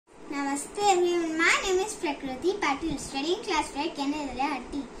Namaste everyone, my name is Prakriti Patil, studying class 5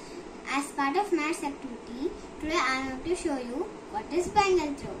 Kennedyhatti. As part of maths activity, today I am going to show you what is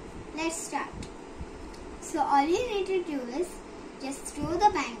bangle throw. Let's start. So all you need to do is just throw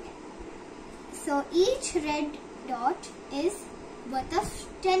the bangle. So each red dot is worth of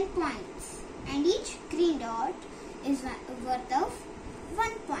 10 points and each green dot is worth of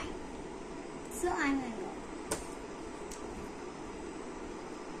 1 point. So I am going to go.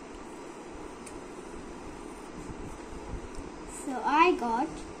 So I got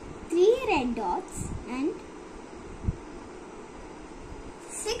 3 red dots and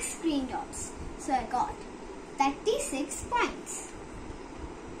 6 green dots. So I got 36 points.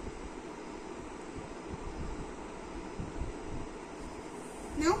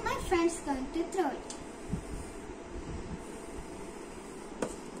 Now my friend's going to throw it.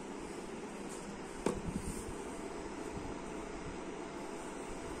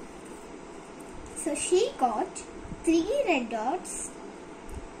 So she got 3 red dots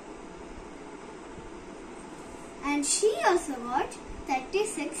and she also got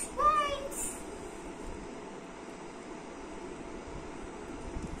 36 points.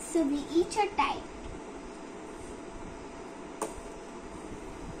 So we each are tied.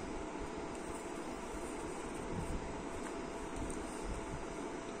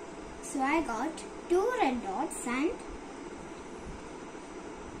 So I got 2 red dots and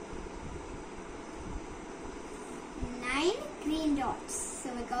 9 green dots. So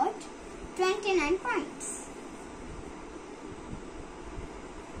we got 29 points.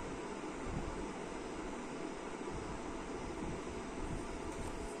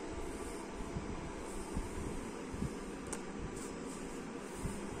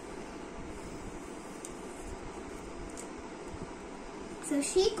 So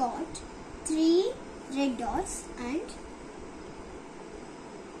she got 3 red dots and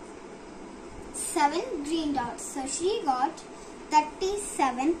 7 green dots. So she got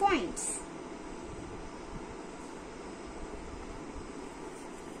 37 points.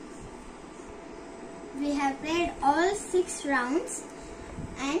 We have played all 6 rounds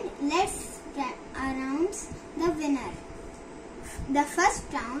and let's announce the winner. The first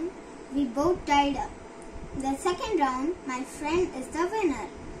round we both tied up. The second round my friend is the winner.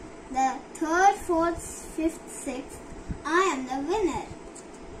 The third, fourth, fifth, sixth I am the winner.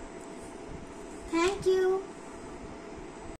 Thank you.